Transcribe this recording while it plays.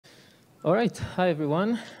All right, hi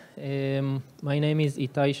everyone. My name is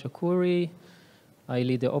Itay Shakury. I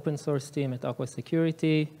lead the open source team at Aqua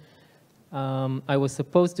Security. I was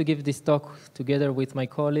supposed to give this talk together with my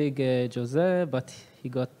colleague Jose, but he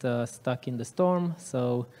got stuck in the storm.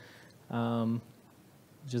 So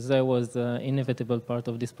Jose was an inevitable part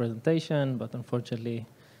of this presentation, but unfortunately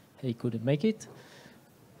he couldn't make it.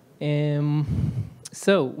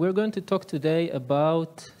 So we're going to talk today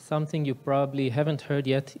about something you probably haven't heard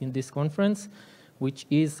yet in this conference, which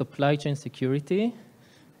is supply chain security.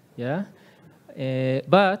 Yeah,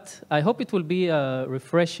 but I hope it will be a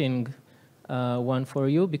refreshing one for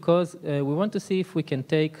you, because we want to see if we can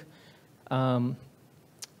take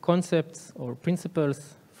concepts or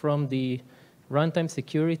principles from the runtime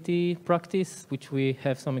security practice, which we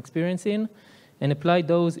have some experience in, and apply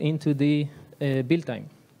those into the build time.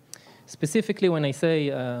 Specifically, when I say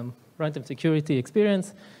runtime security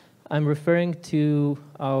experience, I'm referring to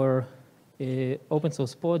our open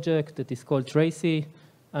source project that is called Tracee.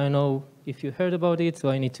 I don't know if you heard about it, so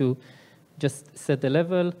I need to just set the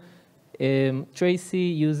level.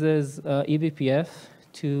 Tracee uses eBPF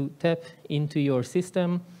to tap into your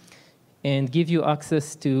system and give you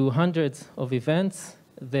access to hundreds of events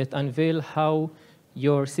that unveil how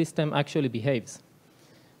your system actually behaves.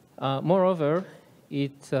 Moreover,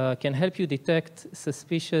 it can help you detect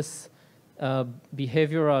suspicious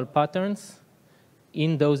behavioral patterns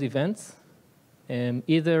in those events,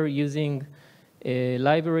 either using a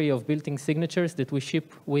library of built-in signatures that we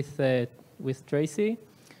ship with Tracee,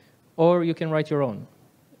 or you can write your own.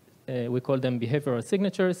 We call them behavioral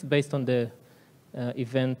signatures based on the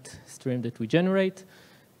event stream that we generate.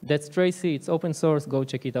 That's Tracee. It's open source. Go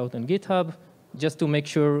check it out on GitHub, just to make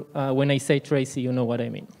sure when I say Tracee, you know what I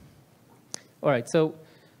mean. All right, so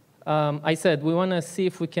I said we want to see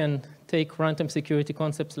if we can take runtime security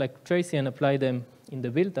concepts like Tracee and apply them in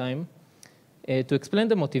the build time. To explain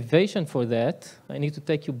the motivation for that, I need to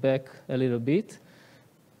take you back a little bit,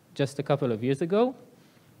 just a couple of years ago.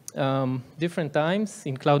 Different times,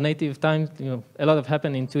 in cloud native times, a lot have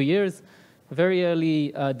happened in 2 years. Very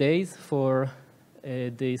early days for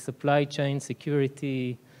the supply chain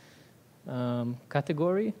security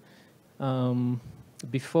category.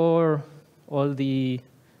 Before all the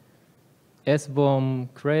SBOM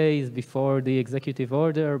craze, before the executive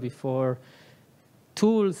order, before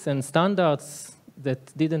tools and standards that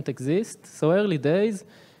didn't exist. So early days,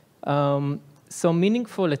 some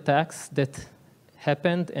meaningful attacks that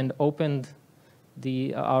happened and opened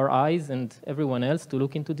our eyes and everyone else to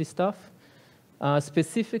look into this stuff.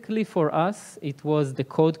 Specifically for us, it was the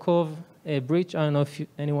codecov breach. I don't know if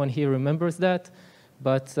anyone here remembers that,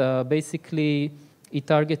 but basically, it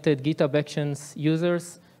targeted GitHub Actions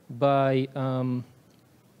users by,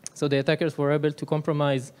 so the attackers were able to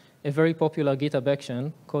compromise a very popular GitHub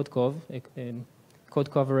action, codecov, a code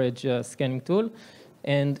coverage scanning tool.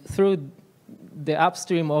 And through the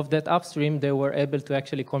upstream of that upstream, they were able to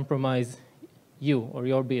actually compromise you or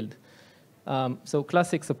your build. So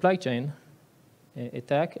classic supply chain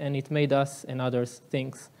attack, and it made us and others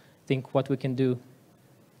think what we can do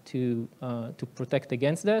to protect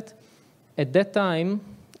against that. At that time,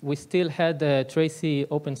 we still had Tracee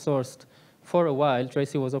open sourced for a while.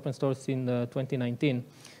 Tracee was open sourced in 2019.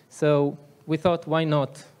 So we thought, why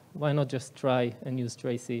not just try and use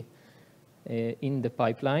Tracee in the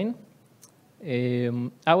pipeline?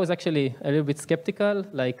 I was actually a little bit skeptical,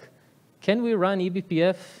 like, can we run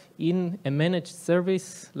eBPF in a managed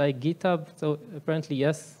service like GitHub? So apparently,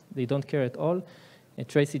 yes, they don't care at all.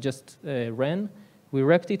 Tracee just ran. We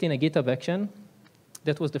wrapped it in a GitHub action.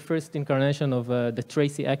 That was the first incarnation of the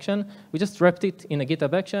Tracee action. We just wrapped it in a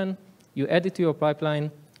GitHub action. You add it to your pipeline.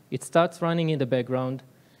 It starts running in the background.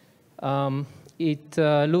 It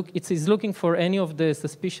is looking for any of the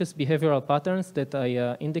suspicious behavioral patterns that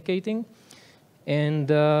I indicating. And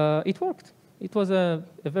it worked. It was a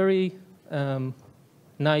very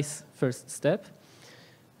nice first step.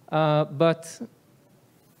 But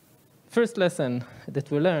first lesson that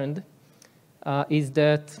we learned is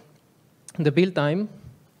that the build time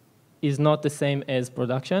is not the same as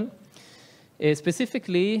production.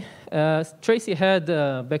 Specifically, Tracee had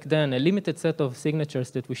back then a limited set of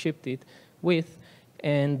signatures that we shipped it with,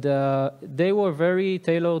 and they were very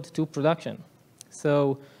tailored to production.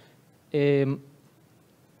 So,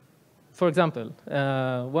 for example,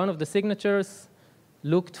 one of the signatures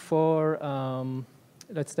looked for,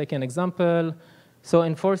 let's take an example, so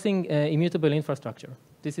enforcing immutable infrastructure.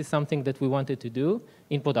 This is something that we wanted to do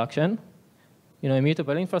in production.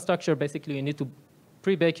 Immutable infrastructure, basically you need to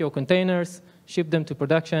pre-bake your containers, ship them to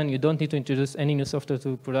production. You don't need to introduce any new software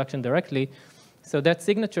to production directly. So that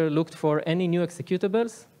signature looked for any new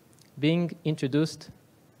executables being introduced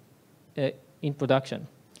in production.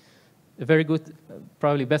 A very good,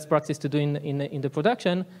 probably best practice to do in the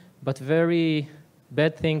production, but very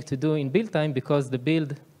bad thing to do in build time because the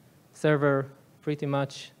build server pretty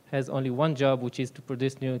much has only one job, which is to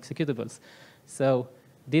produce new executables. So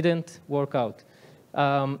didn't work out.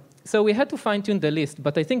 So we had to fine-tune the list,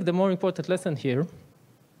 but I think the more important lesson here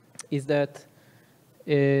is that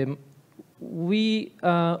we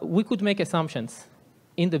could make assumptions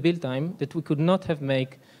in the build time that we could not have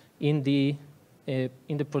made in the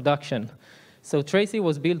production. So Tracee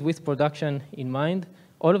was built with production in mind.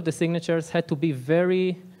 All of the signatures had to be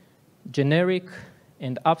very generic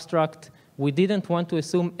and abstract. We didn't want to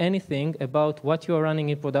assume anything about what you are running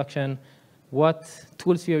in production, what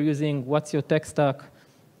tools you're using, what's your tech stack.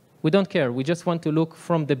 We don't care. We just want to look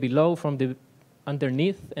from the below, from the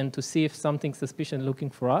underneath, and to see if something suspicious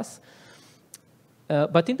looking for us.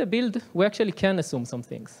 But in the build, we actually can assume some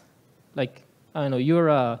things. Like, I don't know, you're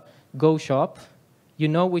a Go shop. You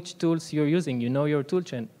know which tools you're using. You know your tool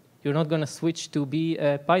chain. You're not going to switch to be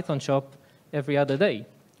a Python shop every other day,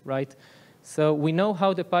 right? So we know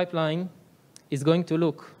how the pipeline is going to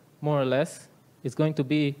look, more or less. It's going to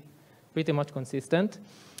be pretty much consistent.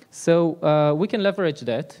 So we can leverage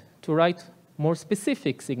that to write more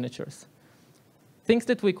specific signatures. Things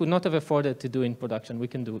that we could not have afforded to do in production, we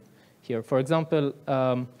can do here. For example,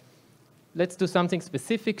 let's do something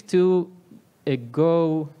specific to a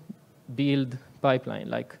Go build pipeline,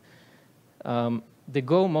 like the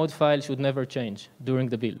Go mode file should never change during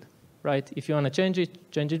the build, right? If you want to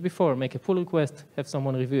change it before, make a pull request, have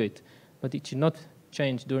someone review it, but it should not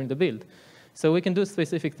change during the build. So we can do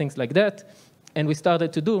specific things like that, and we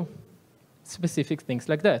started to do specific things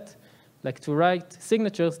like that, like to write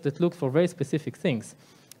signatures that look for very specific things.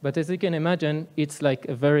 But as you can imagine, it's like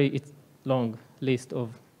a very long list of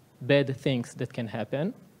bad things that can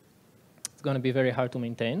happen. It's going to be very hard to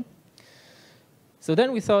maintain. So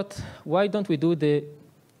then we thought, why don't we do the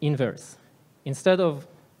inverse? Instead of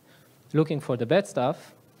looking for the bad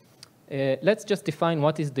stuff, let's just define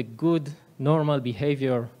what is the good, normal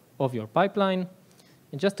behavior of your pipeline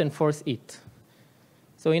and just enforce it.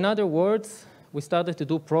 So in other words, we started to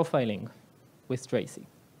do profiling with Tracee.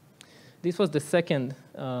 This was the second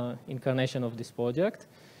incarnation of this project.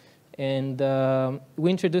 And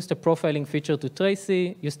we introduced a profiling feature to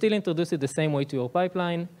Tracee. You still introduce it the same way to your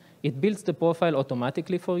pipeline. It builds the profile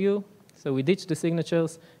automatically for you. So we ditch the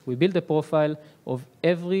signatures. We build a profile of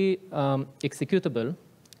every executable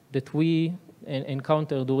that we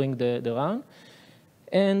encounter during the run.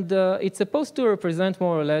 And it's supposed to represent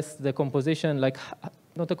more or less the composition, like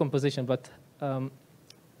not a composition, but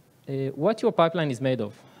what your pipeline is made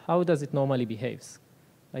of. How does it normally behave?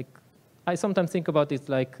 Like, I sometimes think about it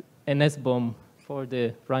like an SBOM for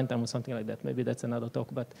the runtime or something like that. Maybe that's another talk.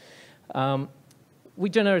 But we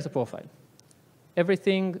generate a profile.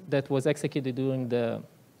 Everything that was executed during the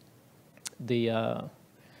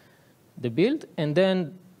build, and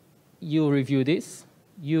then you review this.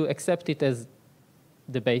 You accept it as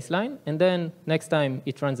the baseline, and then next time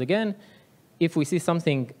it runs again. If we see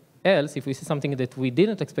something else, if we see something that we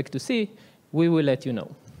didn't expect to see, we will let you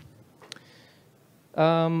know.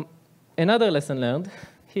 Another lesson learned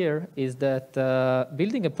here is that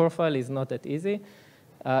building a profile is not that easy,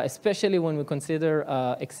 especially when we consider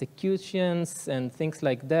executions and things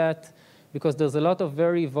like that, because there's a lot of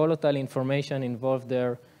very volatile information involved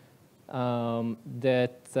there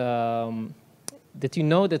that you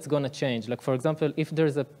know that's going to change. Like, for example, if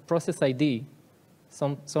there's a process ID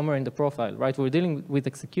somewhere in the profile, right? We're dealing with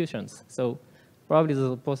executions, so probably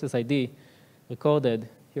there's a process ID recorded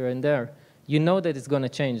here and there. You know that it's going to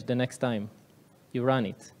change the next time you run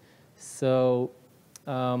it. So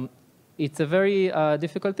it's a very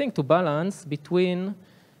difficult thing to balance between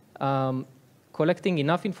collecting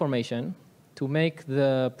enough information to make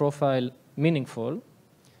the profile meaningful,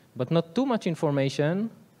 but not too much information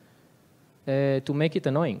to make it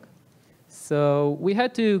annoying. So we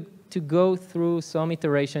had to go through some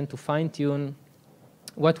iteration to fine-tune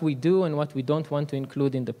what we do and what we don't want to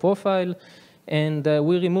include in the profile. And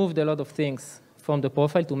we removed a lot of things from the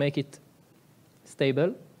profile to make it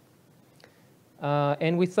stable.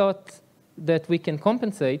 And we thought that we can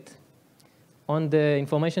compensate on the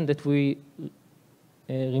information that we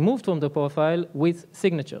removed from the profile with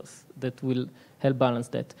signatures that will help balance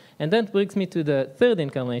that. And that brings me to the third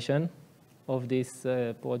incarnation of this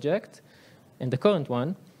project, and the current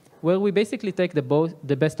one, where we basically take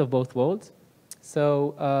the best of both worlds.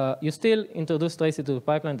 So you still introduce Tracee to the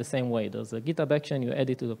pipeline the same way. There's a GitHub action, you add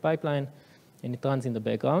it to the pipeline, and it runs in the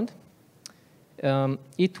background.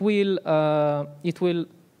 It will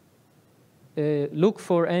look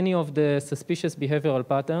for any of the suspicious behavioral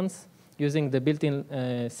patterns using the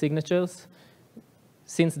built-in signatures.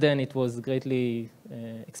 Since then, it was greatly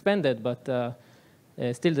expanded, but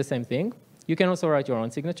still the same thing. You can also write your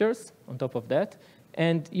own signatures on top of that.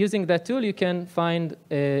 And using that tool, you can find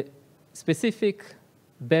specific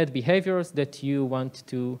bad behaviors that you want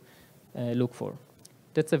to look for.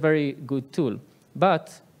 That's a very good tool.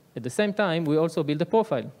 But at the same time, we also build a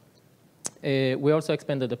profile. We also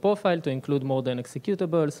expanded the profile to include more than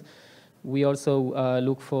executables. We also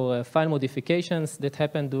look for file modifications that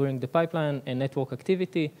happen during the pipeline and network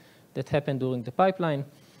activity that happen during the pipeline.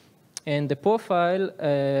 And the profile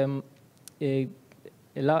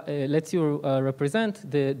lets you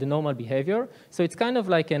represent the normal behavior. So it's kind of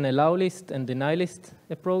like an allow list and deny list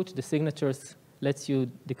approach. The signatures lets you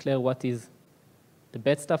declare what is the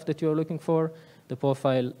bad stuff that you're looking for. The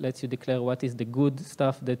profile lets you declare what is the good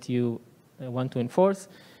stuff that you want to enforce.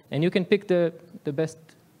 And you can pick the best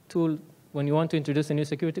tool. When you want to introduce a new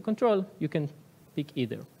security control, you can pick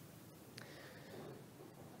either.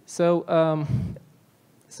 So,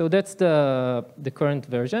 so that's the current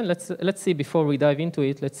version. Let's see, before we dive into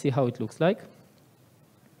it, let's see how it looks like.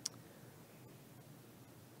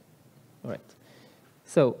 All right.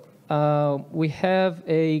 So we have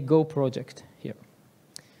a Go project here.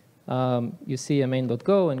 You see a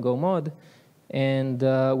main.go and go mod. And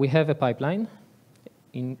we have a pipeline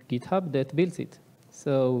in GitHub that builds it.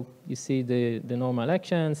 So you see the normal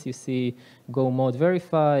actions. You see go mod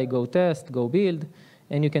verify, go test, go build.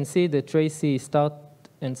 And you can see the Tracee start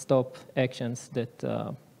and stop actions that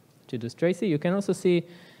introduce Tracee. You can also see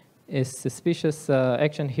a suspicious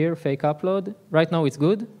action here, fake upload. Right now it's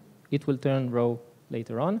good. It will turn raw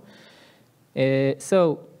later on.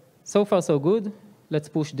 So far so good. Let's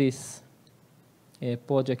push this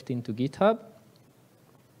project into GitHub.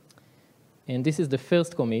 And this is the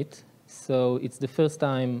first commit. So it's the first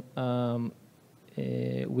time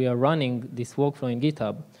we are running this workflow in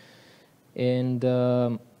GitHub. And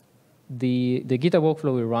the GitHub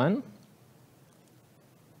workflow will run.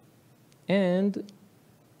 And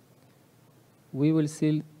we will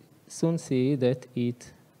soon see that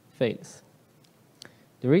it fails.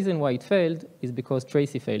 The reason why it failed is because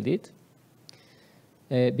Tracee failed it.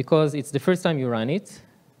 Because it's the first time you run it,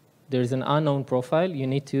 there is an unknown profile, you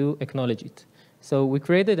need to acknowledge it. So we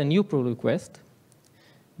created a new pull request.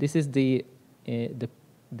 This is the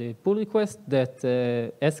pull request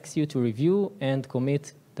that asks you to review and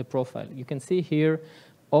commit the profile. You can see here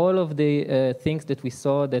all of the things that we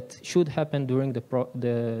saw that should happen during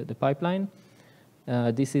the pipeline.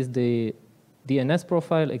 This is the DNS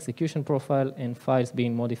profile, execution profile, and files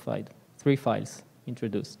being modified. 3 files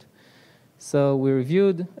introduced. So we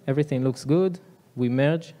reviewed, everything looks good. We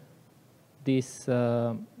merge this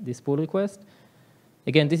pull request.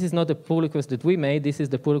 Again, this is not the pull request that we made. This is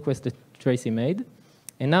the pull request that Tracee made.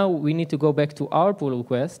 And now we need to go back to our pull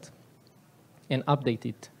request and update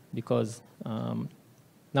it, because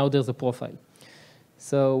now there's a profile.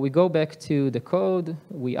 So we go back to the code.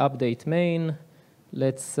 We update main.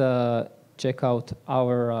 Let's check out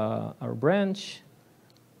our branch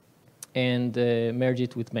and merge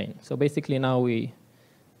it with main. So basically now we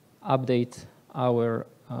update our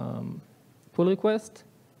pull request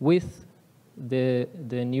with the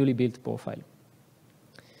newly built profile.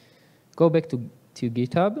 Go back to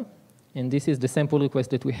GitHub, and this is the same pull request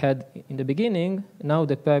that we had in the beginning. Now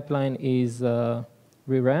the pipeline is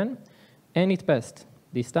rerun, and it passed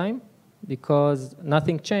this time because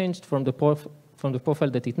nothing changed from the profile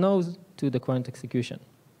that it knows to the current execution.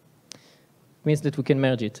 It means that we can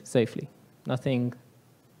merge it safely. Nothing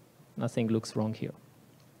looks wrong here.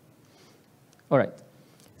 All right,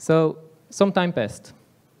 so some time passed.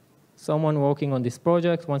 Someone working on this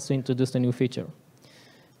project wants to introduce a new feature.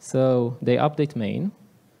 So they update main.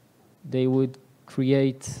 They would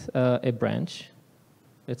create a branch.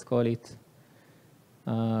 Let's call it,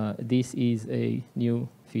 this is a new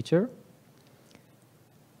feature.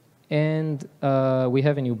 And we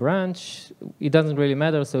have a new branch. It doesn't really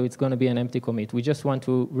matter, so it's going to be an empty commit. We just want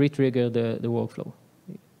to re-trigger the workflow.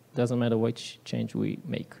 It doesn't matter which change we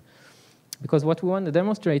make. Because what we want to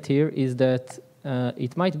demonstrate here is that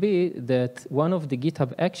it might be that one of the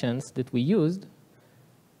GitHub actions that we used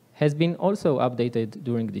has been also updated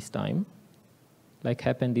during this time, like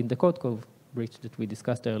happened in the codecov breach that we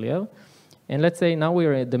discussed earlier. And let's say now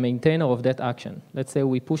we're the maintainer of that action. Let's say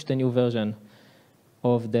we pushed a new version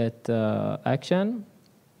of that action,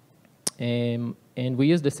 and we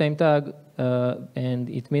use the same tag, and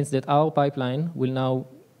it means that our pipeline will now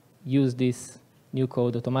use this new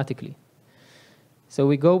code automatically. So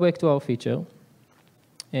we go back to our feature,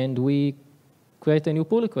 and we create a new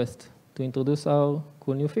pull request to to introduce our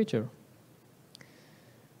cool new feature.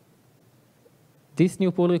 This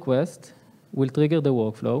new pull request will trigger the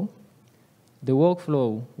workflow. The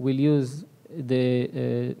workflow will use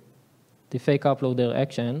the fake uploader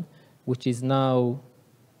action, which is now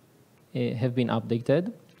have been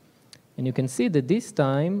updated. And you can see that this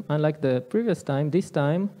time, unlike the previous time,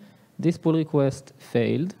 this pull request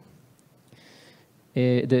failed.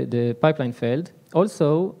 The pipeline failed.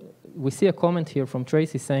 Also, we see a comment here from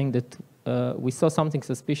Tracee saying that we saw something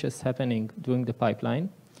suspicious happening during the pipeline,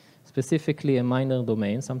 specifically a minor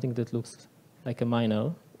domain, something that looks like a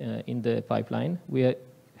minor in the pipeline. We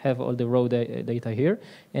have all the raw data here.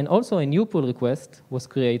 And also a new pull request was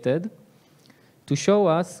created to show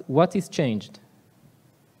us what is changed.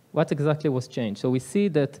 What exactly was changed? So we see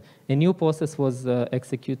that a new process was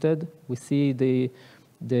executed. We see the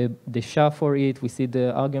SHA for it. We see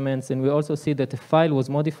the arguments. And we also see that the file was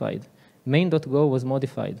modified. Main.go was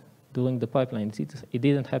modified during the pipeline. It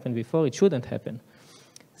didn't happen before. It shouldn't happen.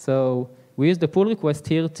 So we use the pull request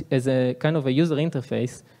here as a kind of a user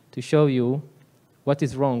interface to show you what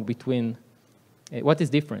is wrong between, what is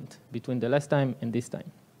different between the last time and this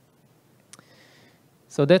time.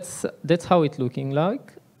 So that's how it's looking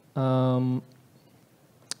like.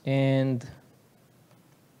 And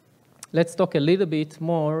let's talk a little bit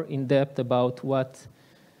more in depth about what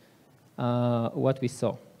we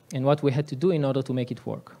saw and what we had to do in order to make it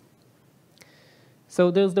work.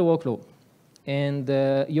 So there's the workflow. And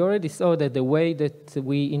you already saw that the way that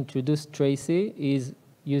we introduced Tracee is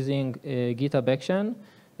using a GitHub action,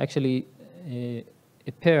 actually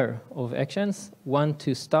a pair of actions, one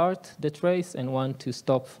to start the trace and one to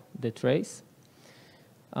stop the trace.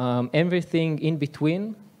 Everything in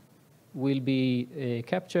between will be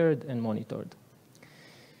captured and monitored.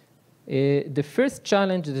 The first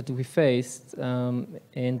challenge that we faced,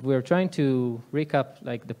 and we're trying to recap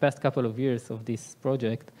like the past couple of years of this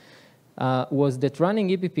project, was that running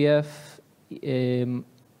eBPF,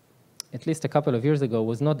 at least a couple of years ago,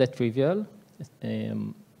 was not that trivial,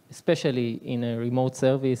 especially in a remote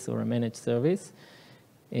service or a managed service.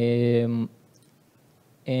 And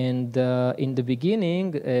in the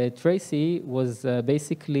beginning, Tracee was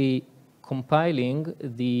basically compiling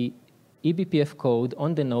the eBPF code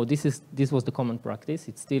on the node. This was the common practice.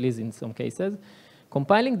 It still is in some cases.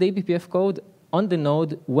 Compiling the eBPF code on the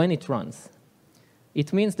node when it runs.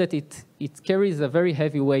 It means that it carries a very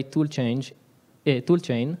heavyweight tool chain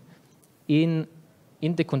in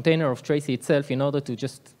the container of Tracee itself in order to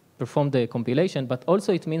just perform the compilation, but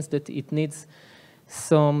also it means that it needs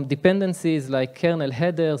some dependencies like kernel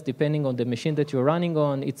headers depending on the machine that you're running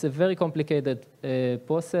on. It's a very complicated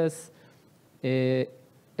process,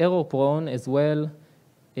 error-prone as well,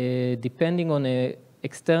 depending on an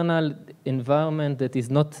external environment that is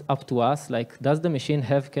not up to us, like does the machine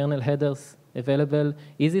have kernel headers available?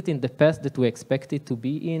 Is it in the path that we expect it to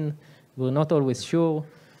be in? We're not always sure.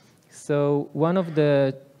 So one of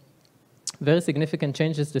the very significant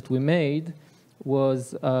changes that we made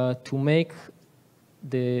was to make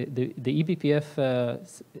the eBPF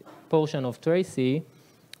portion of Tracee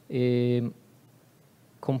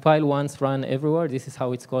compile once, run everywhere. This is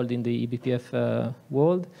how it's called in the eBPF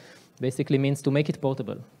world. Basically means to make it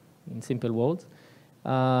portable, in simple words.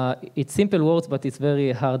 It's simple words, but it's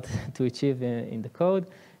very hard to achieve in the code.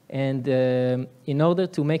 And in order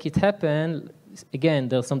to make it happen, again,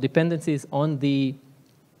 there are some dependencies on the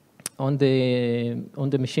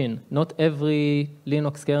machine. Not every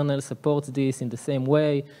Linux kernel supports this in the same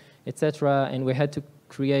way, etc. And we had to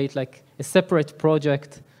create like a separate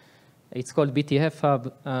project. It's called BTF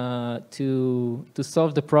Hub to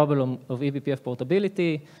solve the problem of eBPF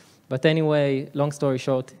portability. But anyway, long story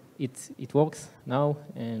short, it works now,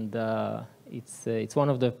 and it's one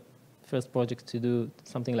of the first projects to do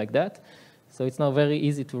something like that. So it's now very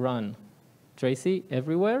easy to run Tracee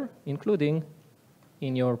everywhere, including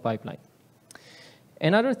in your pipeline.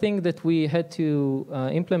 Another thing that we had to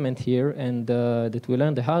implement here, and that we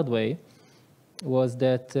learned the hard way, was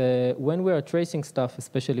that when we are tracing stuff,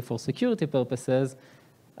 especially for security purposes,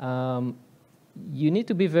 you need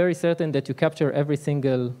to be very certain that you capture every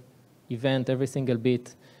single event, every single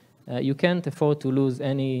bit. You can't afford to lose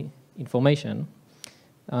any information.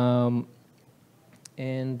 And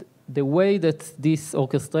the way that this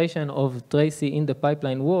orchestration of Tracee in the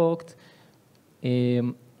pipeline worked,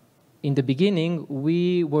 in the beginning,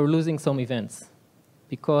 we were losing some events.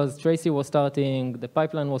 Because Tracee was starting, the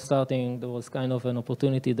pipeline was starting, there was kind of an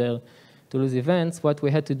opportunity there to lose events. What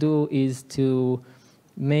we had to do is to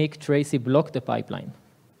make Tracee block the pipeline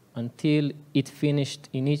until it finished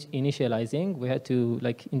initializing. We had to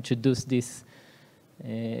like introduce this,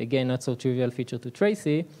 again, not so trivial feature to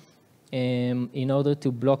Tracee. in order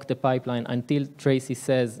to block the pipeline until Tracee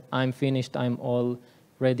says, I'm finished, I'm all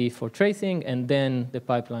ready for tracing, and then the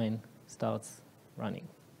pipeline starts running.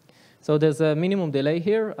 So there's a minimum delay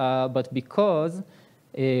here, but because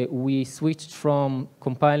we switched from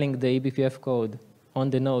compiling the eBPF code on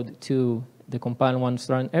the node to the compile once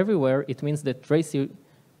run everywhere, it means that Tracee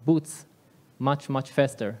boots much, much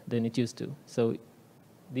faster than it used to. So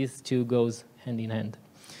these two goes hand in hand.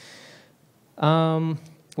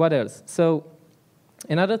 What else? So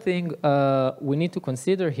another thing we need to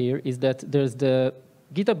consider here is that there's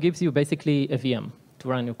GitHub gives you basically a VM to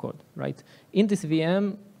run your code, right? In this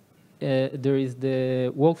VM, there is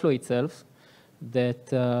the workflow itself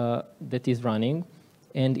that is running.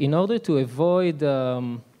 And in order to avoid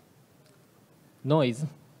noise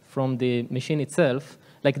from the machine itself,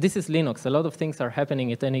 like this is Linux, a lot of things are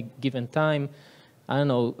happening at any given time. I don't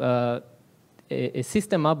know, a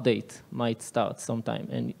system update might start sometime,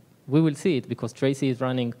 and we will see it because Tracee is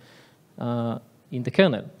running in the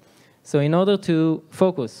kernel. So in order to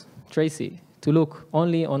focus Tracee to look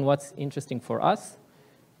only on what's interesting for us,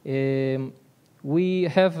 we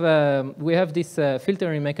have this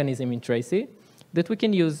filtering mechanism in Tracee that we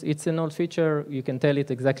can use. It's an old feature. You can tell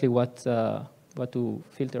it exactly what to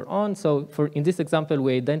filter on. So in this example,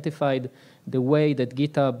 we identified the way that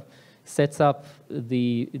GitHub sets up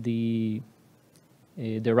the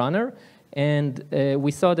runner. And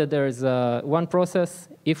we saw that there is one process.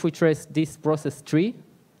 If we trace this process tree,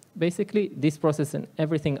 basically, this process and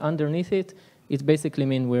everything underneath it, it basically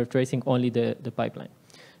means we're tracing only the pipeline.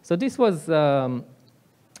 So this was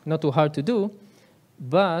not too hard to do.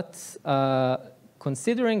 But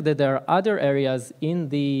considering that there are other areas in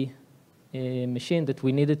the machine that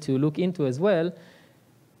we needed to look into as well,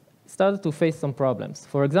 started to face some problems.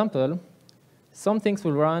 For example, some things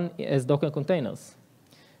will run as Docker containers.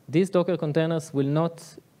 These Docker containers will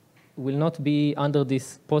not be under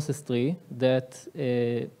this process tree that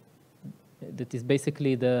is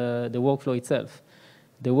basically the workflow itself.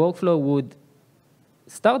 The workflow would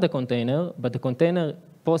start the container, but the container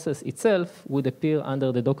process itself would appear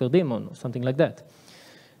under the Docker daemon or something like that.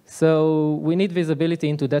 So we need visibility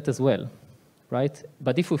into that as well, right?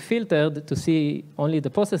 But if we filtered to see only the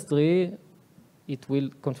process tree, it will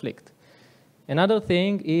conflict. Another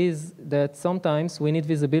thing is that sometimes we need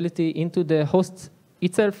visibility into the host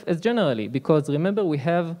itself as generally, because remember we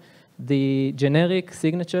have the generic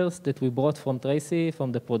signatures that we brought from Tracee,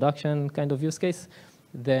 from the production kind of use case,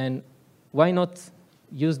 then why not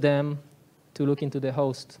use them to look into the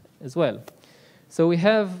host as well? So we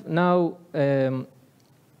have now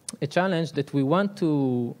a challenge that we want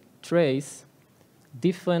to trace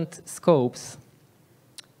different scopes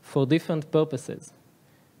for different purposes.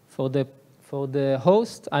 For the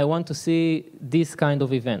host, I want to see these kind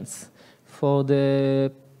of events. For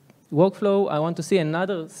the workflow, I want to see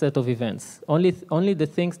another set of events, only the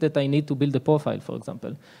things that I need to build a profile, for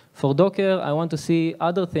example. For Docker, I want to see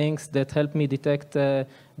other things that help me detect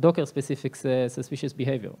Docker-specific suspicious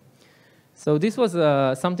behavior. So this was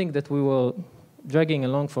something that we were dragging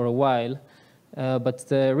along for a while, but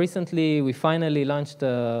recently we finally launched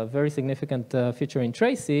a very significant feature in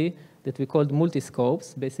Tracee that we called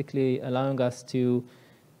multi-scopes, basically allowing us to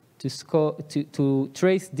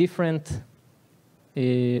trace different,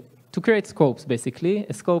 to create scopes, basically.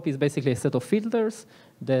 A scope is basically a set of filters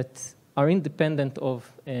that are independent of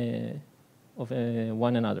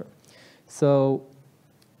one another. So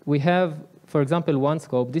we have, for example, one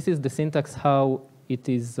scope. This is the syntax how it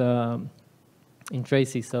is in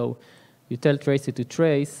Tracee. So you tell Tracee to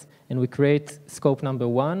trace, and we create scope number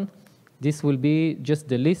 1. This will be just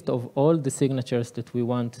the list of all the signatures that we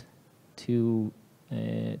want to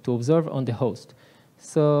observe on the host.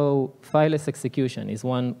 So fileless execution is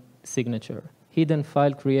one signature. Hidden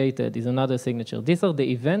file created is another signature. These are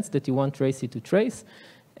the events that you want Tracee to trace.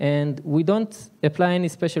 And we don't apply any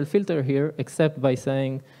special filter here except by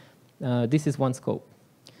saying this is one scope.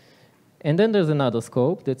 And then there's another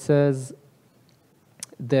scope that says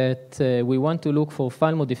that we want to look for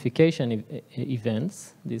file modification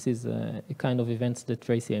events. This is a kind of events that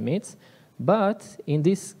Tracee emits. But in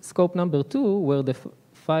this scope number 2, where the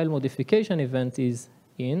file modification event is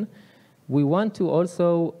in, we want to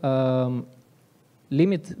also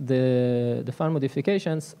limit the file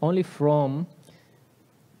modifications only from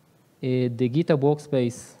the GitHub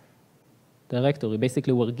workspace directory,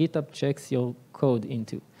 basically where GitHub checks your code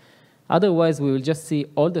into. Otherwise, we will just see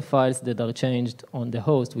all the files that are changed on the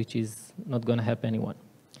host, which is not going to help anyone.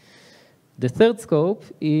 The third scope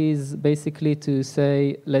is basically to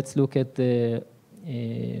say, let's look at the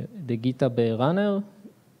GitHub runner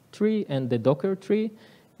tree and the Docker tree.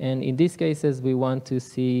 And in these cases, we want to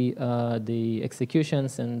see the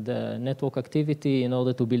executions and network activity in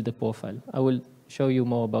order to build the profile. I will show you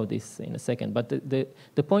more about this in a second. But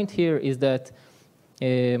the point here is that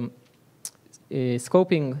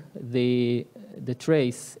scoping the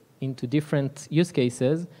trace into different use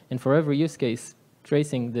cases, and for every use case,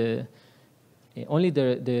 tracing only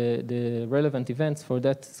the relevant events for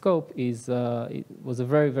that scope was a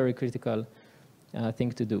very, very critical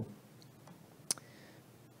thing to do.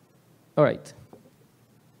 All right.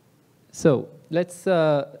 So let's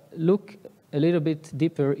look a little bit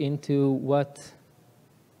deeper into what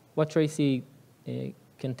Tracee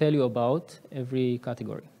can tell you about every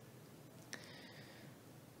category.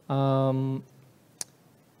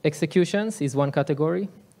 Executions is one category.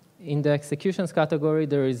 In the executions category,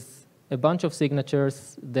 there is a bunch of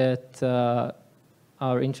signatures that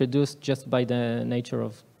are introduced just by the nature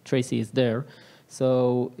of Tracee is there.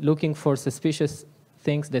 So looking for suspicious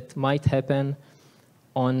things that might happen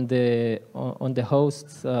on the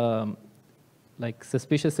host's like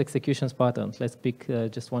suspicious executions patterns. Let's pick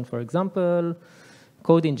just one, for example,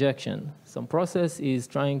 code injection. Some process is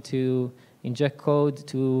trying to inject code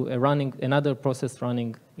to another process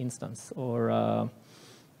running instance, or a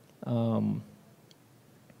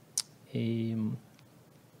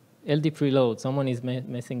LD preload. Someone is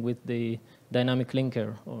messing with the dynamic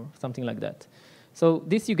linker or something like that. So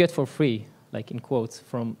this you get for free, like in quotes,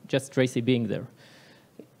 from just Tracee being there.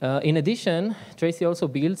 In addition, Tracee also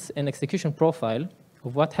builds an execution profile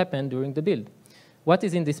of what happened during the build. What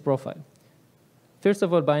is in this profile? First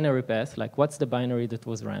of all, binary path, like what's the binary that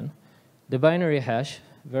was ran? The binary hash,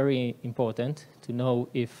 very important to know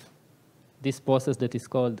if this process that is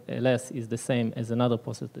called ls is the same as another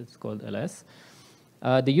process that is called ls.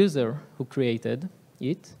 The user who created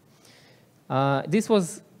it. This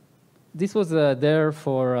was there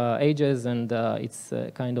for ages, and it's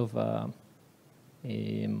kind of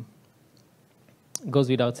goes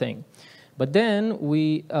without saying. But then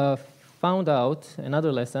we found out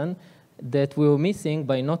another lesson that we were missing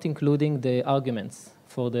by not including the arguments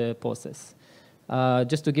for the process.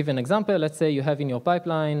 Just to give an example, let's say you have in your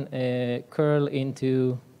pipeline curl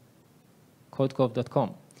into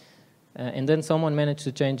codecov.com. And then someone managed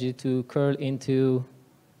to change it to curl into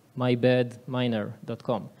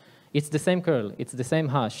mybadminer.com. It's the same curl. It's the same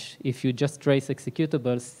hash. If you just trace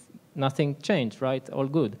executables, nothing changed, right? All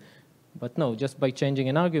good. But no, just by changing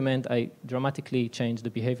an argument, I dramatically changed the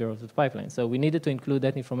behavior of the pipeline. So we needed to include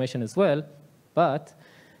that information as well. But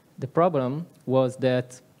the problem was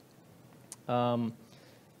that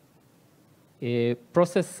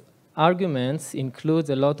process arguments includes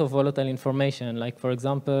a lot of volatile information. Like, for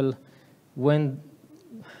example, when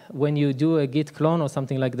you do a git clone or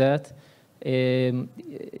something like that,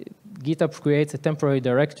 GitHub creates a temporary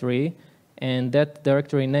directory, and that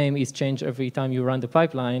directory name is changed every time you run the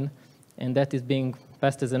pipeline, and that is being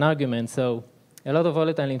passed as an argument. So a lot of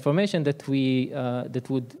volatile information that that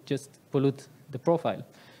would just pollute the profile.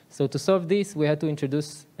 So to solve this, we had to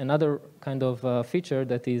introduce another kind of feature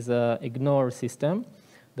that is ignore system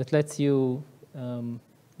that lets you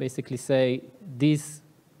basically say, these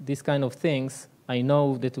kind of things, I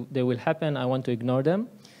know that they will happen, I want to ignore them.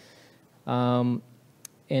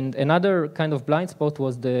 And another kind of blind spot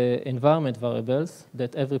was the environment variables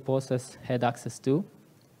that every process had access to.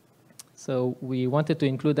 So we wanted to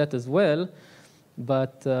include that as well,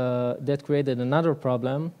 but that created another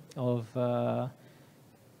problem of,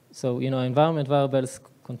 so environment variables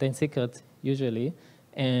contain secrets usually,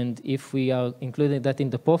 and if we are including that in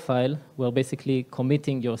the profile, we're basically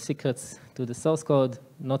committing your secrets to the source code,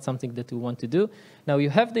 not something that we want to do. Now you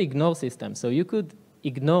have the ignore system, so you could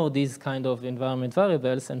ignore these kind of environment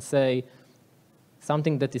variables and say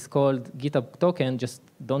something that is called GitHub token, just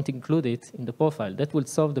don't include it in the profile. That will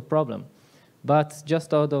solve the problem. But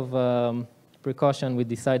just out of precaution, we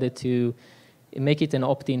decided to make it an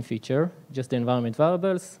opt-in feature, just the environment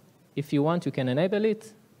variables. If you want, you can enable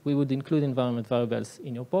it. We would include environment variables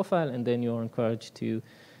in your profile, and then you're encouraged to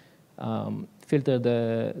filter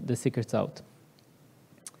the secrets out.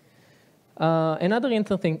 Another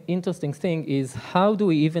interesting thing is, how do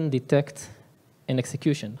we even detect an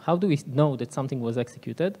execution? How do we know that something was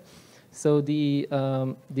executed? So the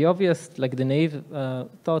obvious, like the naive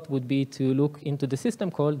thought would be to look into the system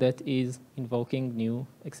call that is invoking new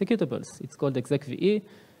executables. It's called execve.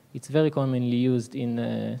 It's very commonly used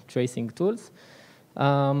in tracing tools.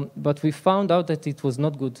 But we found out that it was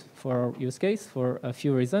not good for our use case for a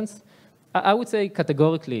few reasons. I would say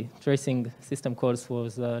categorically, tracing system calls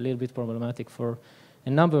was a little bit problematic for a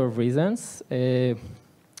number of reasons.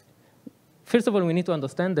 First of all, we need to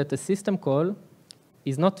understand that a system call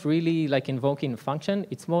is not really like invoking a function.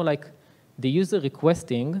 It's more like the user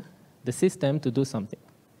requesting the system to do something.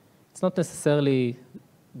 It's not necessarily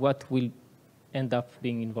what will end up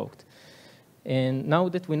being invoked. And now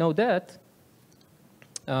that we know that,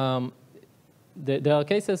 there are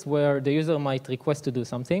cases where the user might request to do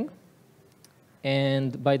something,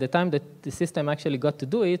 and by the time that the system actually got to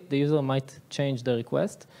do it, the user might change the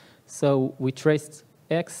request. So we traced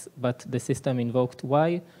X, but the system invoked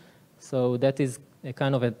Y. So that is a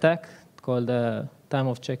kind of attack called time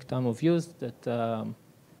of check, time of use, that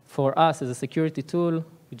for us as a security tool,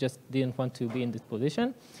 we just didn't want to be in this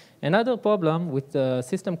position. Another problem with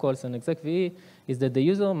system calls and execve is that the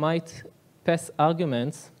user might pass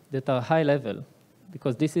arguments that are high level,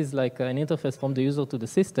 because this is like an interface from the user to the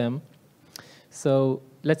system. So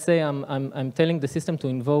let's say I'm telling the system to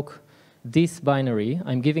invoke this binary.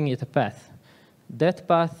 I'm giving it a path. That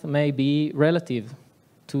path may be relative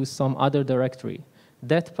to some other directory.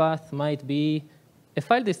 That path might be a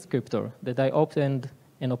file descriptor that I opened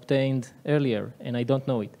and obtained earlier, and I don't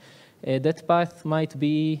know it. That path might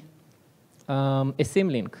be a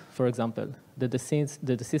symlink, for example, that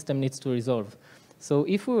the system needs to resolve. So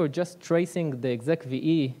if we were just tracing the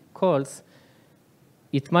execve calls,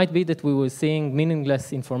 it might be that we were seeing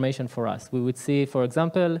meaningless information for us. We would see, for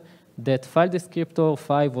example, that file descriptor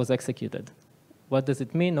 5 was executed. What does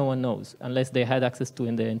it mean? No one knows, unless they had access to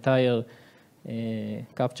in the entire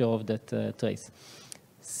capture of that trace.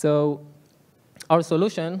 So our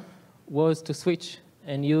solution was to switch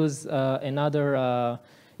and use another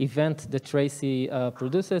event that Tracee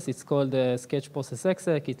produces. It's called the sketch process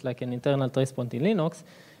exec. It's like an internal trace point in Linux.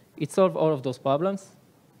 It solves all of those problems.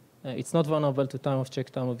 It's not vulnerable to time of check,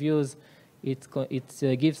 time of use. It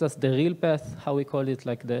gives us the real path, how we call it,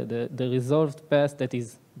 like the resolved path that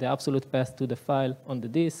is the absolute path to the file on the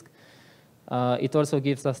disk. It also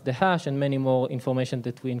gives us the hash and many more information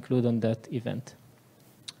that we include on that event.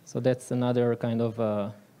 So that's another kind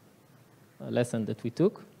of lesson that we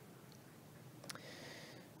took.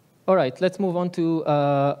 All right, let's move on to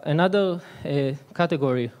another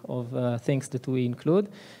category of things that we include,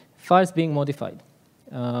 files being modified.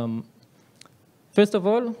 First of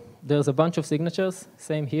all, there's a bunch of signatures,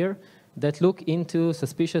 same here, that look into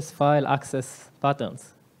suspicious file access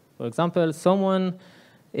patterns. For example, someone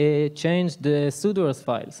changed the sudoers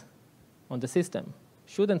files on the system.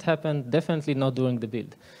 Shouldn't happen, definitely not during the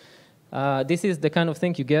build. This is the kind of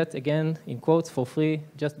thing you get, again, in quotes, for free,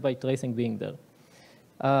 just by tracing being there.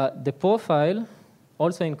 The profile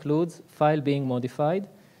also includes file being modified.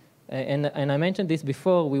 And I mentioned this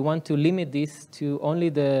before, we want to limit this to only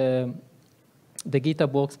the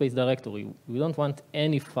GitHub workspace directory. We don't want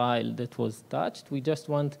any file that was touched. We just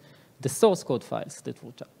want the source code files that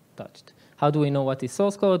were touched. How do we know what is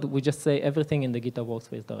source code? We just say everything in the GitHub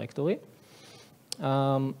workspace directory.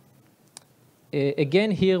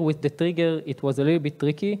 Again, here with the trigger, it was a little bit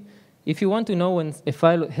tricky. If you want to know when a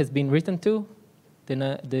file has been written to, then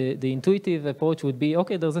the intuitive approach would be,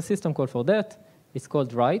 OK, there's a system call for that. It's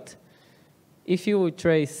called write. If you would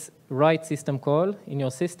trace write system call in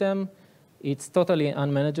your system, it's totally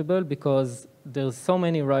unmanageable because there's so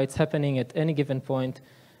many writes happening at any given point,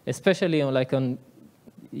 especially on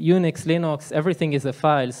Unix, Linux, everything is a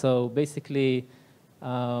file, so basically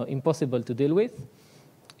impossible to deal with.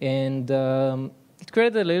 And it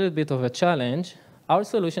created a little bit of a challenge. Our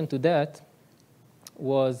solution to that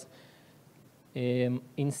was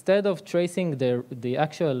instead of tracing the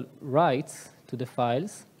actual writes to the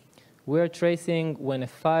files, we're tracing when a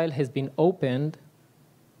file has been opened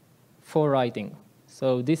for writing.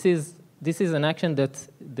 So this is an action that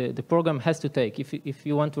the program has to take. If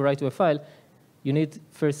you want to write to a file, you need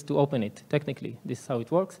first to open it. Technically, this is how it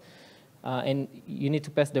works. And you need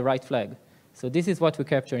to pass the write flag. So this is what we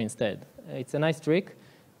capture instead. It's a nice trick.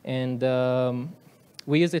 And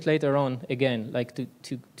we use it later on, again, like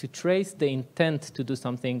to trace the intent to do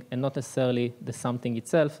something and not necessarily the something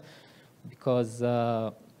itself, because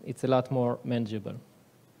it's a lot more manageable.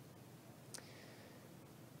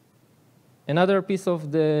 Another piece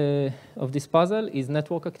of this puzzle is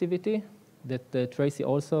network activity that Tracee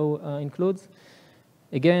also includes.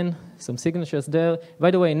 Again, some signatures there.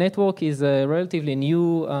 By the way, network is a relatively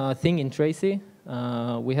new thing in Tracee.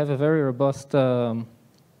 We have a very robust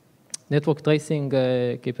network tracing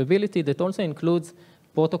capability that also includes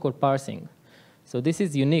protocol parsing. So this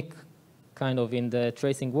is unique kind of in the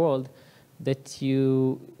tracing world, that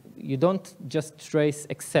you don't just trace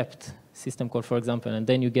except system call, for example, and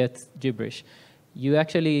then you get gibberish. You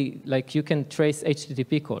actually, you can trace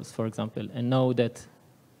HTTP calls, for example, and know that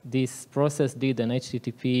this process did an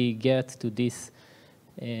HTTP get to this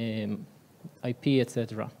IP,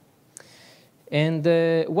 etc. And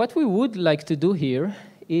what we would like to do here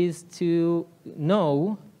is to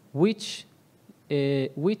know which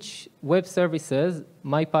web services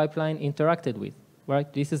my pipeline interacted with,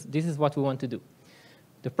 right? This is what we want to do.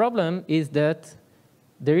 The problem is that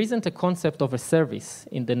there isn't a concept of a service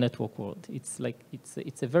in the network world. It's like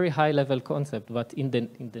it's a very high-level concept, but in the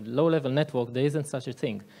low-level network, there isn't such a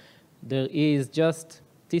thing. There is just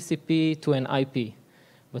TCP to an IP.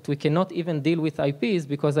 But we cannot even deal with IPs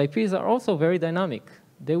because IPs are also very dynamic.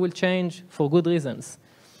 They will change for good reasons.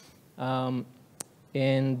 And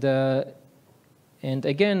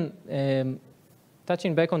again,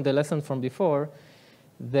 touching back on the lesson from before,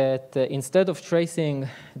 that instead of tracing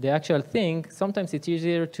the actual thing, sometimes it's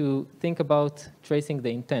easier to think about tracing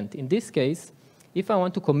the intent. In this case, if I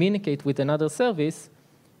want to communicate with another service,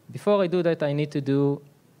 before I do that, I need to do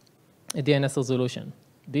a DNS resolution.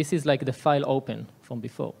 This is like the file open from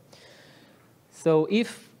before. So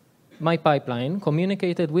if my pipeline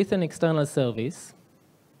communicated with an external service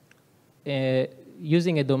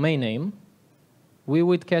using a domain name, we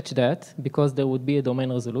would catch that because there would be a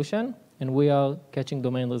domain resolution, and we are catching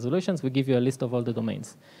domain resolutions. We give you a list of all the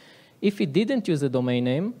domains. If it didn't use a domain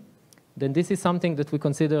name, then this is something that we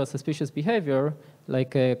consider a suspicious behavior,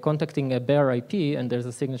 like contacting a bare IP, and there's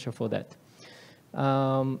a signature for that.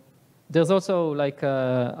 There's also like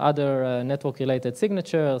other network-related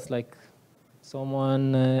signatures, like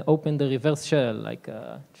someone opened the reverse shell, like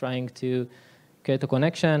trying to create a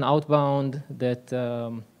connection outbound that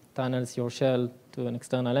tunnels your shell to an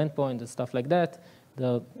external endpoint and stuff like that. There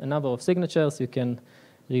are a number of signatures. You can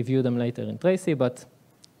review them later in Tracee, but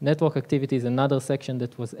network activity is another section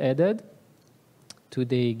that was added to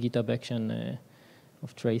the GitHub action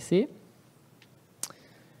of Tracee.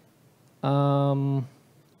 All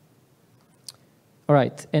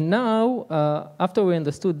right, and now, after we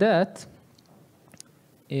understood that,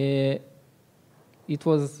 it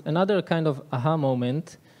was another kind of aha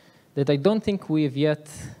moment that I don't think we have yet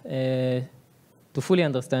to fully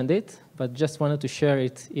understand it, but just wanted to share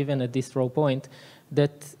it even at this raw point,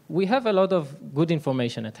 that we have a lot of good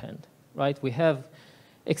information at hand, right? We have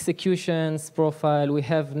executions profile, we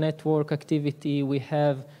have network activity, we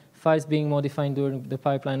have files being modified during the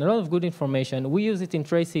pipeline, a lot of good information. We use it in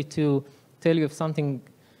Tracee to tell you if something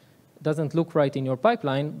doesn't look right in your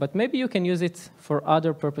pipeline, but maybe you can use it for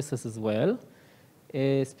other purposes as well.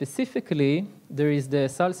 Specifically, there is the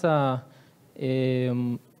SALSA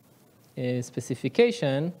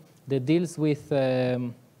specification that deals with,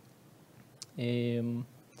 so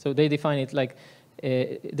they define it like,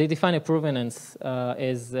 they define a provenance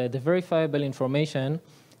as the verifiable information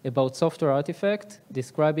about software artifact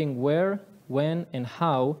describing where, when, and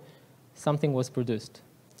how something was produced.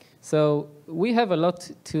 So we have a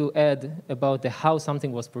lot to add about the how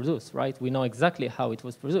something was produced, right? We know exactly how it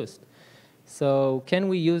was produced. So can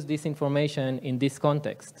we use this information in this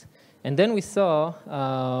context? And then we saw,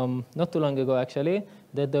 not too long ago actually,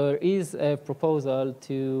 that there is a proposal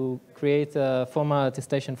to create a formal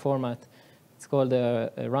attestation format. It's called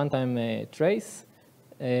a runtime trace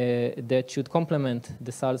that should complement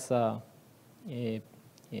the SALSA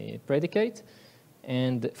predicate.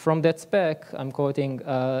 And from that spec, I'm quoting,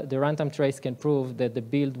 the runtime trace can prove that the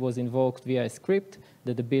build was invoked via a script,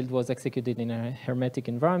 that the build was executed in a hermetic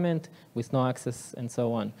environment with no access, and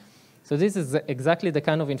so on. So this is exactly the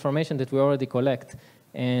kind of information that we already collect.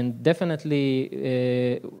 And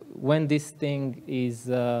definitely, when this thing is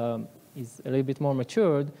a little bit more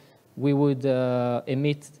matured, we would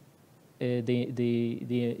emit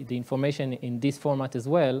the information in this format as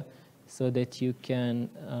well, so that you can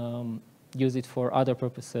use it for other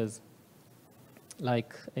purposes,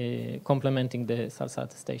 like complementing the SALSA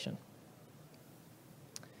attestation.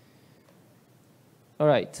 All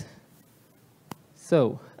right.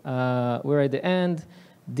 So we're at the end.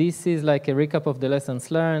 This is like a recap of the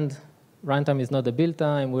lessons learned. Runtime is not the build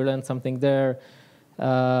time. We learned something there.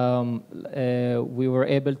 We were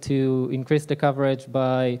able to increase the coverage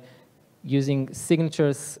by using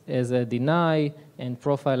signatures as a deny and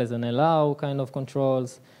profile as an allow kind of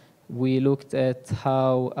controls. We looked at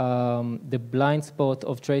how the blind spot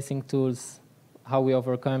of tracing tools, how we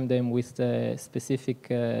overcome them with the specific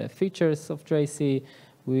features of Tracee.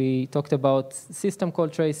 We talked about system call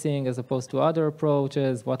tracing as opposed to other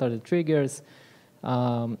approaches, what are the triggers,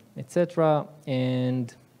 etc.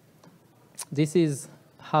 And this is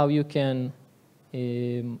how you can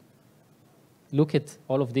look at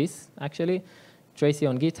all of this, actually. Tracee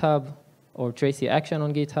on GitHub or Tracee action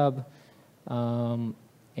on GitHub.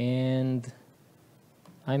 And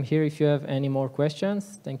I'm here if you have any more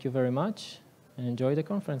questions. Thank you very much, and enjoy the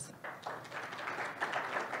conference.